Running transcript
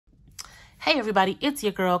Hey everybody, it's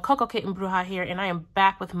your girl Coco Kitten Bruja here, and I am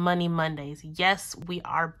back with Money Mondays. Yes, we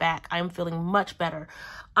are back. I am feeling much better.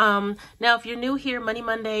 Now, if you're new here, Money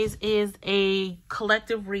Mondays is a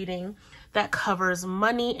collective reading that covers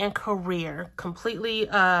money and career, completely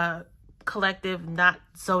collective, not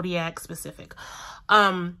zodiac specific.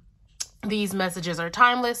 These messages are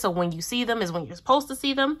timeless, so when you see them is when you're supposed to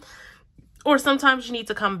see them, or sometimes you need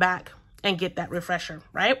to come back and get that refresher,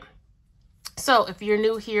 right? So if you're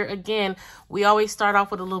new here, again, we always start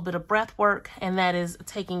off with a little bit of breath work, and that is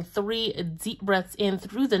taking 3 deep breaths in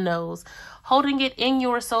through the nose, holding it in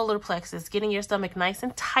your solar plexus, getting your stomach nice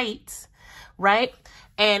and tight, right?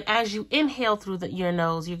 And as you inhale through your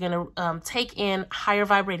nose, you're going to take in higher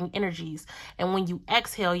vibrating energies. And when you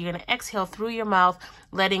exhale, you're going to exhale through your mouth,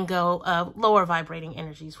 letting go of lower vibrating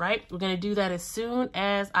energies, right? We're going to do that as soon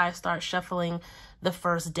as I start shuffling the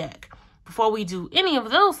first deck. Before we do any of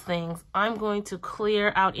those things, I'm going to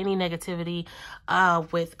clear out any negativity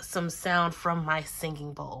with some sound from my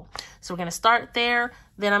singing bowl. So we're going to start there.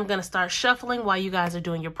 Then I'm going to start shuffling while you guys are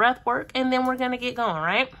doing your breath work. And then we're going to get going,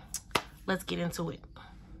 right? Let's get into it.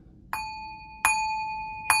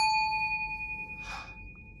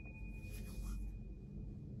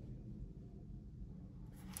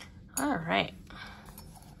 All right.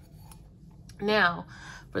 Now,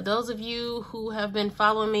 for those of you who have been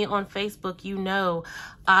following me on Facebook, you know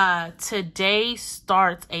today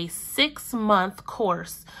starts a 6-month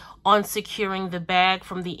course on securing the bag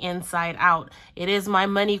from the inside out. It is my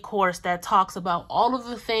money course that talks about all of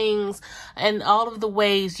the things and all of the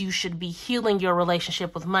ways you should be healing your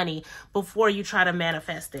relationship with money before you try to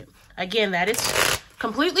manifest it. Again, that is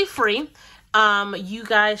completely free. You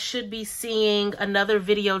guys should be seeing another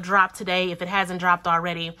video drop today if it hasn't dropped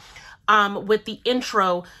already. With the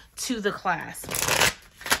intro to the class.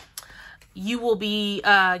 You will be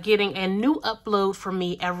getting a new upload from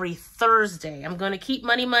me every Thursday. I'm going to keep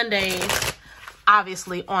Money Mondays,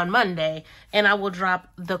 obviously, on Monday, and I will drop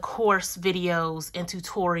the course videos and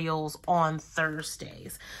tutorials on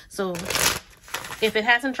Thursdays. So if it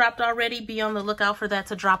hasn't dropped already, be on the lookout for that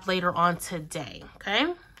to drop later on today,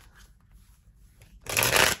 okay?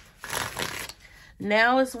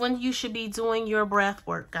 Now is when you should be doing your breath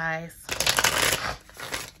work, guys.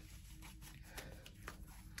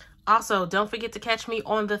 Also, don't forget to catch me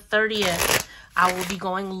on the 30th. I will be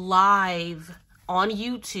going live on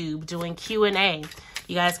YouTube doing Q&A.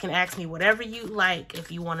 You guys can ask me whatever you like.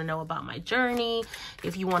 If you want to know about my journey,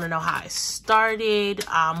 if you want to know how I started,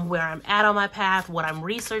 where I'm at on my path, what I'm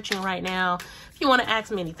researching right now. If you want to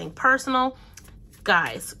ask me anything personal,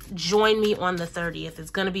 guys, join me on the 30th.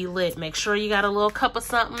 It's going to be lit. Make sure you got a little cup of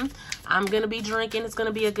something. I'm going to be drinking. It's going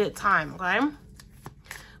to be a good time, okay?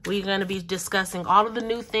 We're going to be discussing all of the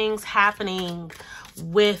new things happening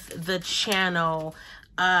with the channel,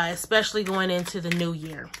 especially going into the new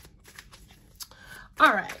year.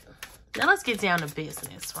 All right. Now let's get down to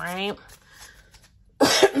business, right?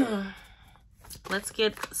 Let's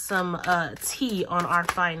get some tea on our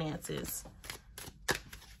finances.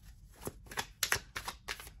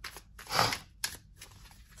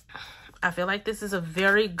 I feel like this is a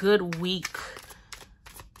very good week.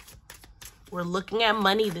 We're looking at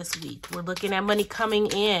money this week. We're looking at money coming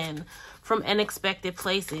in from unexpected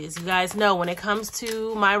places. You guys know when it comes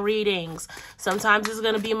to my readings, sometimes it's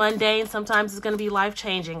going to be mundane, sometimes it's going to be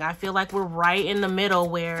life-changing. I feel like we're right in the middle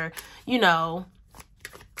where, you know,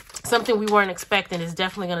 something we weren't expecting is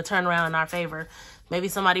definitely going to turn around in our favor. Maybe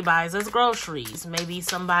somebody buys us groceries. Maybe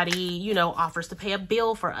somebody, you know, offers to pay a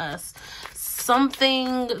bill for us.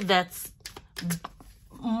 Something that's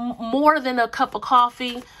more than a cup of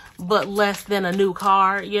coffee, but less than a new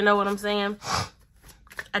car. You know what I'm saying?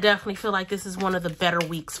 I definitely feel like this is one of the better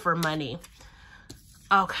weeks for money.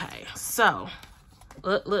 Okay, so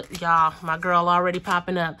look, y'all, my girl already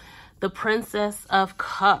popping up. The Princess of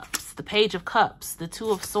Cups, the Page of Cups, the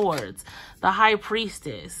Two of Swords, the High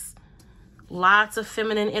Priestess. Lots of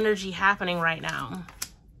feminine energy happening right now.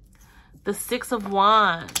 The Six of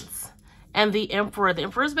Wands and the Emperor. The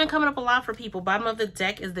Emperor's been coming up a lot for people. Bottom of the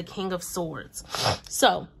deck is the King of Swords.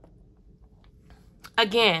 So,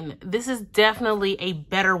 again, this is definitely a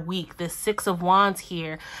better week. The Six of Wands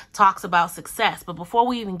here talks about success. But before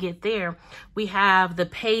we even get there, we have the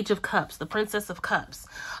Page of Cups, the Princess of Cups,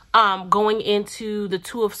 going into the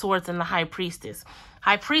Two of Swords and the High Priestess.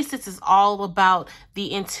 High Priestess is all about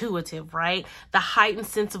the intuitive, right? The heightened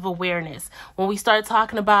sense of awareness. When we start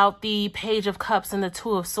talking about the Page of Cups and the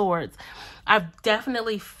Two of Swords, I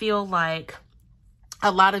definitely feel like a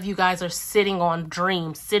lot of you guys are sitting on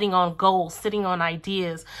dreams, sitting on goals, sitting on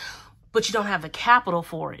ideas, but you don't have the capital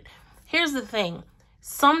for it. Here's the thing.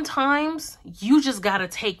 sometimes you just got to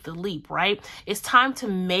take the leap, right? It's time to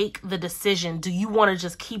make the decision. Do you want to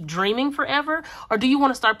just keep dreaming forever, or do you want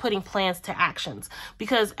to start putting plans to actions?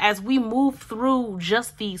 Because as we move through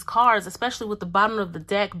just these cards, especially with the bottom of the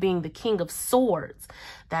deck being the King of Swords,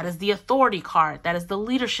 that is the authority card. That is the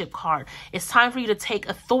leadership card. It's time for you to take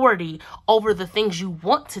authority over the things you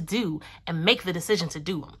want to do and make the decision to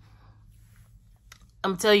do them.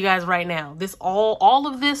 I'm telling you guys right now, all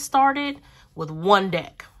of this started with one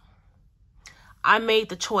deck. I made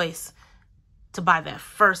the choice to buy that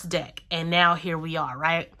first deck, and now here we are,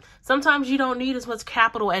 right? Sometimes you don't need as much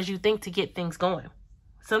capital as you think to get things going.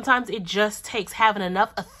 Sometimes it just takes having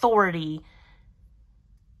enough authority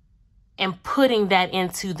and putting that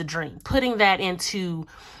into the dream, putting that into,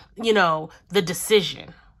 the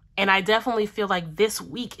decision. And I definitely feel like this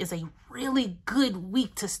week is a really good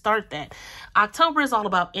week to start that. October is all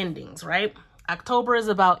about endings, right? October is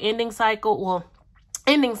about ending cycles,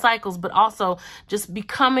 but also just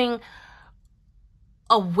becoming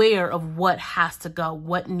aware of what has to go,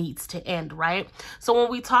 what needs to end, right? So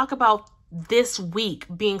when we talk about this week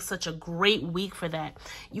being such a great week for that,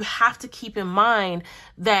 you have to keep in mind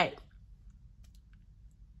that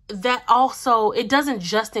also, it doesn't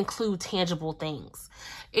just include tangible things.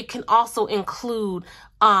 It can also include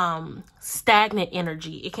stagnant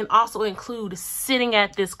energy. It can also include sitting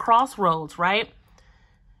at this crossroads, right?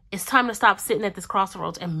 It's time to stop sitting at this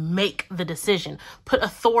crossroads and make the decision. Put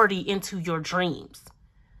authority into your dreams.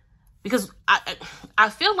 Because I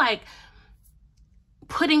feel like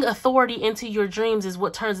putting authority into your dreams is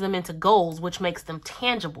what turns them into goals, which makes them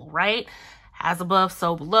tangible, right? As above,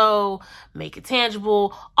 so below, make it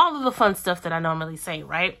tangible, all of the fun stuff that I normally say,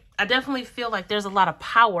 right? I definitely feel like there's a lot of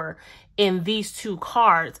power in these two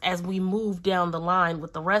cards as we move down the line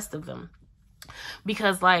with the rest of them.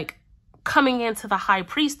 Because like coming into the High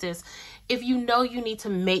Priestess, if you know you need to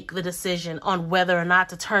make the decision on whether or not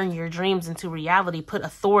to turn your dreams into reality, put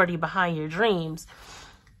authority behind your dreams,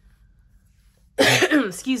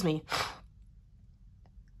 excuse me,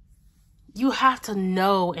 you have to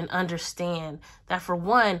know and understand that, for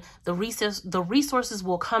one, the resources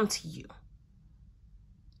will come to you.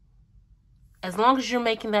 As long as you're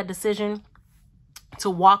making that decision to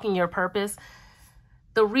walk in your purpose,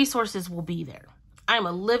 the resources will be there. I'm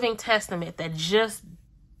a living testament that just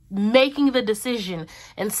making the decision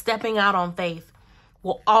and stepping out on faith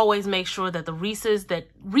will always make sure that the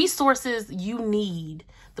resources you need,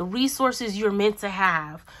 the resources you're meant to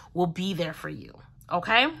have, will be there for you.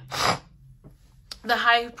 Okay? The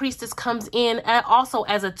High Priestess comes in also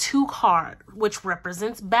as a 2 card, which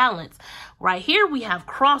represents balance. Right here we have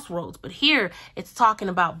crossroads, but here it's talking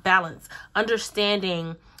about balance,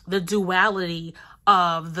 understanding the duality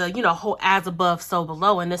of the, whole as above, so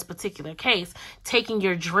below. In this particular case, taking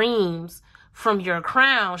your dreams from your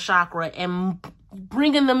crown chakra and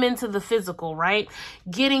bringing them into the physical, right?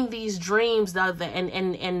 Getting these dreams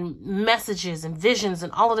and messages and visions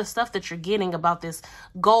and all of the stuff that you're getting about this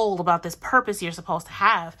goal, about this purpose you're supposed to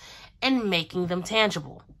have, and making them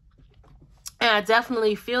tangible. And I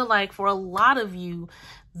definitely feel like for a lot of you,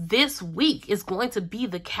 this week is going to be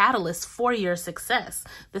the catalyst for your success.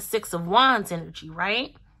 The 6 of Wands energy,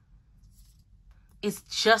 right? It's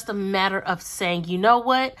just a matter of saying, you know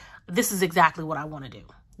what? This is exactly what I want to do.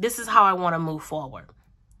 This is how I want to move forward.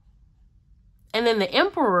 And then the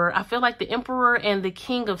Emperor, I feel like the Emperor and the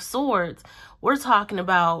King of Swords, we're talking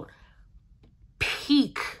about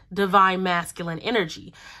peak divine masculine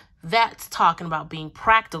energy. That's talking about being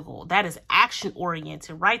practical. That is action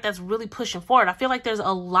oriented, right? That's really pushing forward. I feel like there's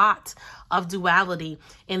a lot of duality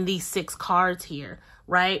in these 6 cards here,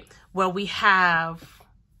 right? Where we have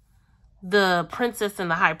the Princess and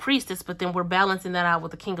the High Priestess, but then we're balancing that out with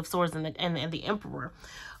the King of Swords and the Emperor.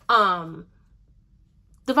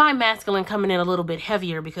 Divine masculine coming in a little bit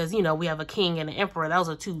heavier because, we have a king and an emperor. Those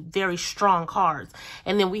are 2 very strong cards.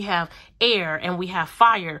 And then we have air and we have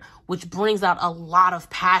fire, which brings out a lot of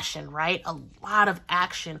passion, right? A lot of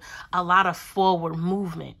action, a lot of forward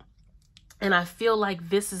movement. And I feel like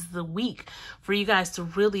this is the week for you guys to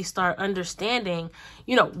really start understanding,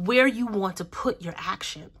 where you want to put your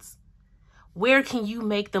actions. Where can you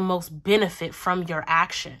make the most benefit from your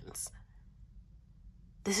actions?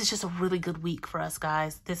 This is just a really good week for us,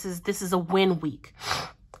 guys. This is a win week.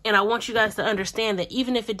 And I want you guys to understand that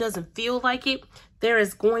even if it doesn't feel like it, there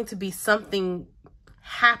is going to be something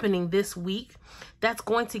happening this week that's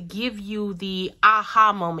going to give you the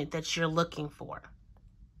aha moment that you're looking for.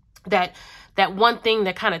 That one thing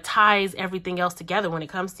that kind of ties everything else together when it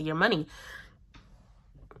comes to your money.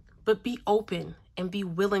 But be open and be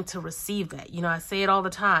willing to receive that. I say it all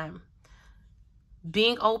the time.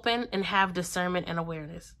 being open and have discernment and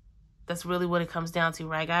awareness. That's really what it comes down to,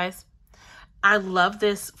 right, guys? I love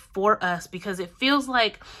this for us because it feels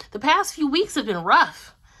like the past few weeks have been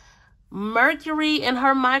rough. Mercury and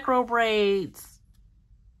her micro braids,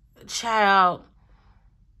 child.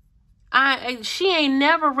 She ain't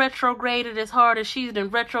never retrograded as hard as she's been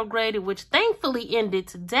retrograded, which thankfully ended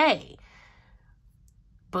today.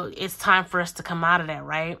 But it's time for us to come out of that,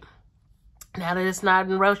 right? Now that it's not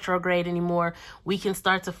in retrograde anymore, we can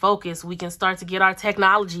start to focus. We can start to get our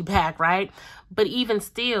technology back, right? But even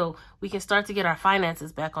still, we can start to get our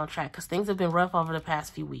finances back on track because things have been rough over the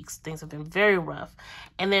past few weeks. Things have been very rough.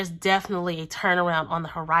 And there's definitely a turnaround on the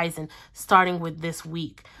horizon starting with this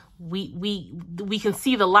week. We can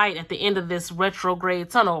see the light at the end of this retrograde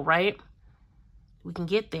tunnel, right? We can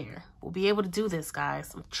get there. We'll be able to do this,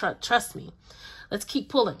 guys. Trust me. Let's keep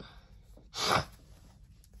pulling.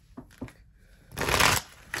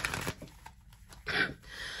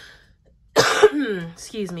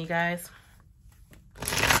 Excuse me, guys.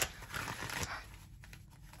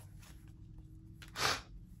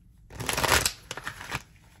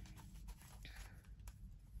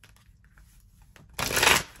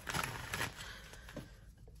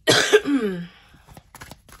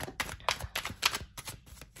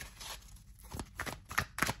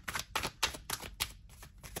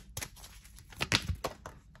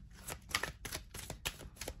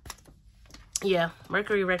 Yeah,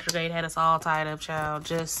 Mercury retrograde had us all tied up, child.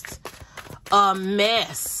 Just a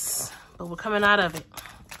mess. But we're coming out of it.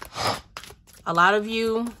 A lot of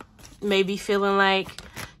you may be feeling like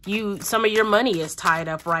some of your money is tied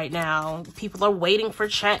up right now. People are waiting for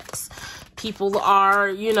checks. People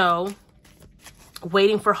are,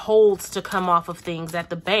 waiting for holds to come off of things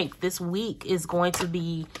at the bank. This week is going to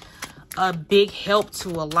be a big help to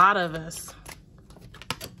a lot of us.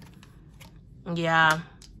 Yeah.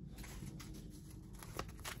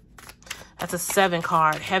 That's a 7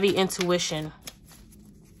 card. Heavy intuition.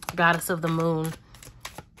 Goddess of the moon.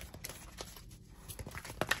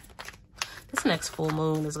 This next full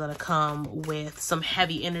moon is going to come with some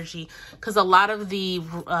heavy energy because a lot of the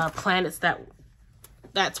planets that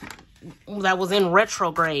was in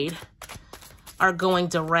retrograde are going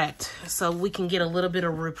direct. So we can get a little bit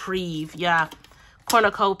of reprieve. Yeah.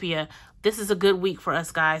 Cornucopia. This is a good week for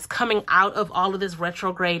us, guys. Coming out of all of this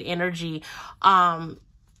retrograde energy,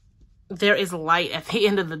 there is light at the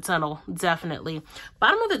end of the tunnel, definitely.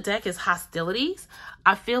 Bottom of the deck is hostilities.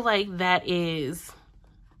 I feel like that is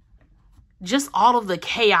just all of the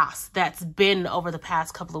chaos that's been over the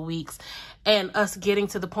past couple of weeks and us getting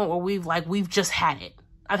to the point where we've just had it.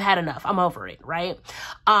 I've had enough. I'm over it, right?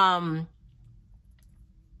 I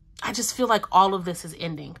just feel like all of this is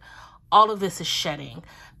ending. All of this is shedding.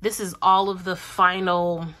 This is all of the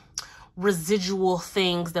final residual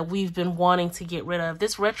things that we've been wanting to get rid of.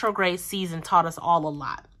 This retrograde season taught us all a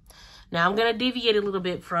lot. Now I'm going to deviate a little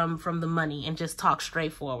bit from the money and just talk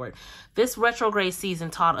straightforward. This retrograde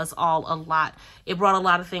season taught us all a lot. It brought a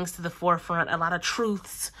lot of things to the forefront, a lot of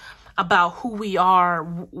truths about who we are,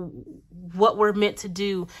 what we're meant to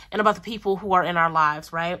do, and about the people who are in our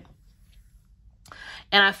lives, right?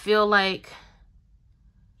 And I feel like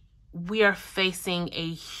we are facing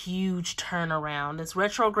a huge turnaround. This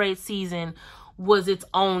retrograde season was its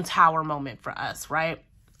own tower moment for us, right?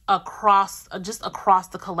 Across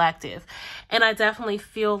the collective. And I definitely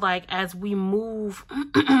feel like as we move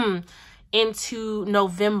into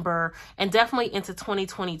November and definitely into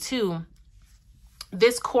 2022,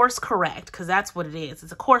 this course correct, because that's what it is.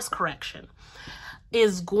 It's a course correction,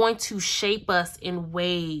 is going to shape us in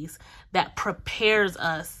ways that prepares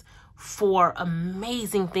us for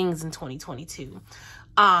amazing things in 2022.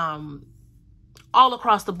 All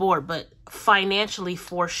across the board, but financially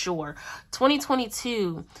for sure.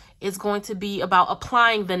 2022 is going to be about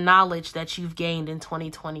applying the knowledge that you've gained in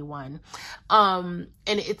 2021. And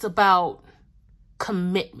it's about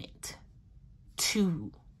commitment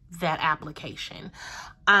to that application.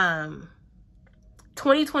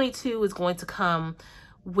 2022 is going to come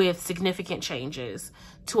with significant changes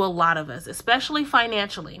to a lot of us, especially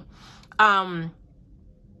financially,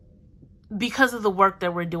 because of the work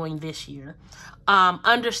that we're doing this year.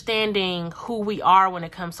 Understanding who we are when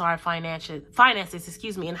it comes to our finances,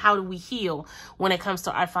 and how do we heal when it comes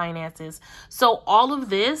to our finances. So all of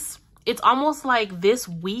this, it's almost like this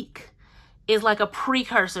week is like a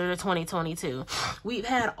precursor to 2022. We've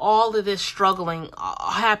had all of this struggling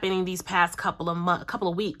happening these past couple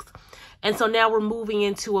of weeks. And so now we're moving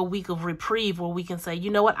into a week of reprieve where we can say,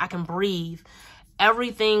 you know what, I can breathe.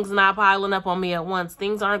 Everything's not piling up on me at once.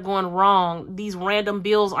 Things aren't going wrong. These random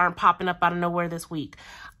bills aren't popping up out of nowhere this week.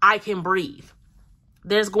 I can breathe.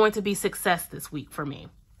 There's going to be success this week for me.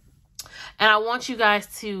 And I want you guys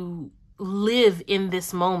to live in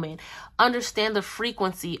this moment. Understand the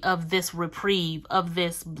frequency of this reprieve, of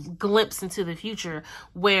this glimpse into the future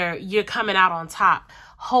where you're coming out on top.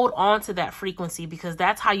 Hold on to that frequency, because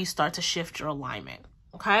that's how you start to shift your alignment.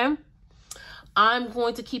 Okay? I'm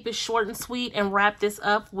going to keep it short and sweet and wrap this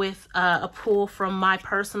up with a pull from my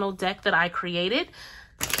personal deck that I created.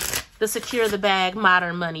 The Secure the Bag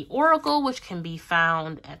Modern Money Oracle, which can be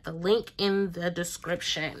found at the link in the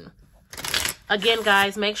description. Again,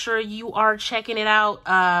 guys, make sure you are checking it out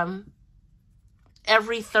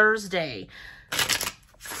every Thursday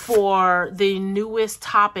for the newest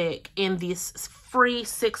topic in this free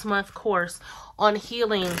 6-month course on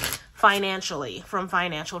healing financially from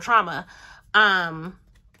financial trauma. I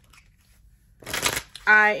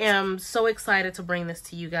am so excited to bring this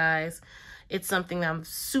to you guys. It's something that I'm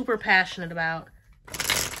super passionate about.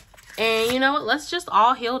 And you know what? Let's just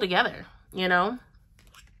all heal together, you know?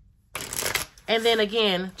 And then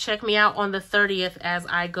again, check me out on the 30th as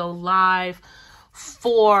I go live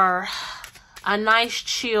for a nice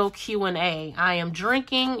chill Q&A. I am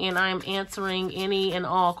drinking and I am answering any and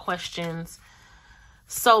all questions,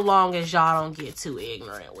 so long as y'all don't get too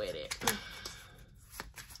ignorant with it.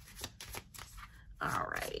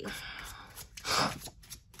 Alrighty.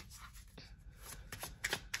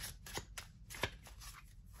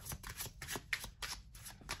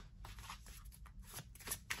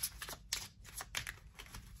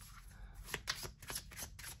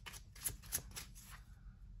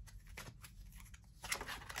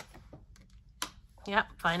 Yep,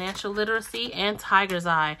 financial literacy and tiger's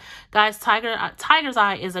eye. Guys, tiger's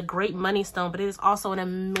eye is a great money stone, but it is also an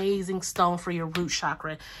amazing stone for your root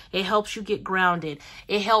chakra. It helps you get grounded.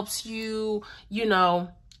 It helps you, you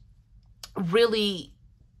know, really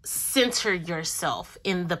center yourself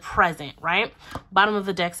in the present, right? Bottom of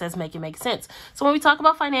the deck says make it make sense. So when we talk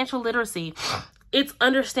about financial literacy, it's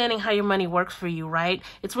understanding how your money works for you, right?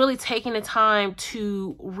 It's really taking the time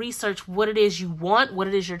to research what it is you want, what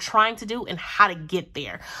it is you're trying to do, and how to get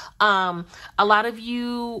there. A lot of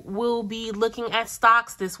you will be looking at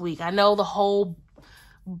stocks this week. I know the whole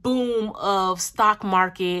boom of stock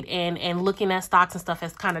market and looking at stocks and stuff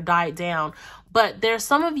has kind of died down, but there's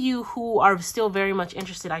some of you who are still very much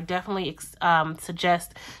interested. I definitely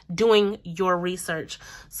suggest doing your research.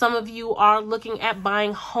 Some of you are looking at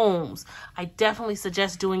buying homes. I definitely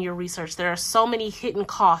suggest doing your research. There are so many hidden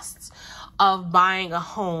costs of buying a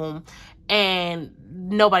home, and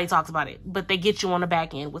nobody talks about it, but they get you on the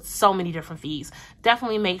back end with so many different fees.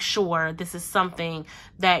 Definitely make sure this is something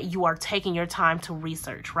that you are taking your time to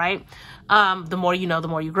research, right? The more you know, the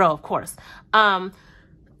more you grow, of course. And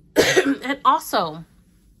also,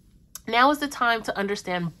 now is the time to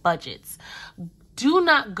understand budgets. Do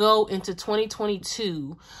not go into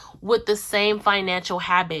 2022 with the same financial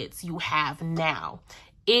habits you have now.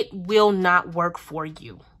 It will not work for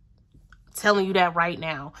you. Telling you that right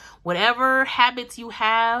now. Whatever habits you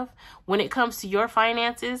have when it comes to your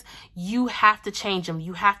finances, you have to change them.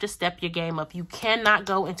 You have to step your game up. You cannot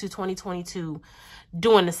go into 2022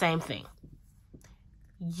 doing the same thing.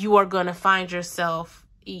 You are going to find yourself,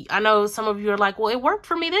 I know some of you are like, well, it worked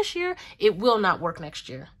for me this year. It will not work next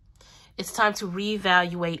year. It's time to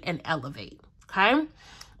reevaluate and elevate. Okay.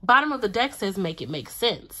 Bottom of the deck says make it make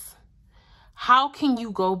sense. How can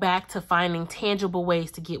you go back to finding tangible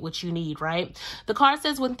ways to get what you need, right? The card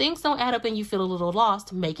says when things don't add up and you feel a little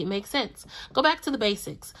lost, make it make sense. Go back to the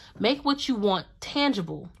basics. Make what you want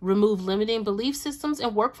tangible. Remove limiting belief systems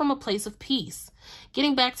and work from a place of peace.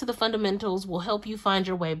 Getting back to the fundamentals will help you find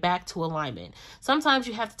your way back to alignment. Sometimes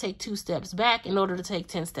you have to take 2 steps back in order to take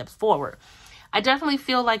 10 steps forward. I definitely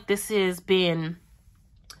feel like this has been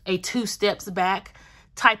a 2 steps back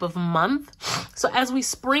type of month. So as we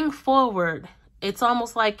spring forward, it's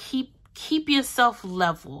almost like keep yourself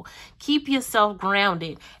level, keep yourself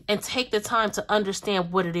grounded, and take the time to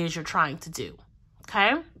understand what it is you're trying to do.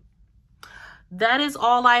 Okay? That is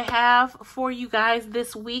all I have for you guys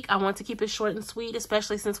this week. I want to keep it short and sweet,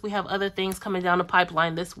 especially since we have other things coming down the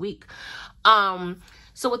pipeline this week.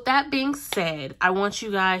 So with that being said, I want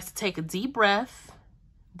you guys to take a deep breath,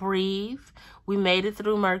 breathe. We made it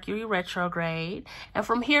through Mercury retrograde. And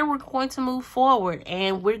from here, we're going to move forward.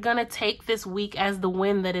 And we're going to take this week as the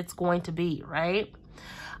win that it's going to be, right?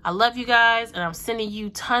 I love you guys. And I'm sending you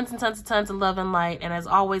tons and tons and tons of love and light. And as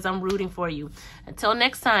always, I'm rooting for you. Until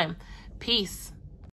next time, peace.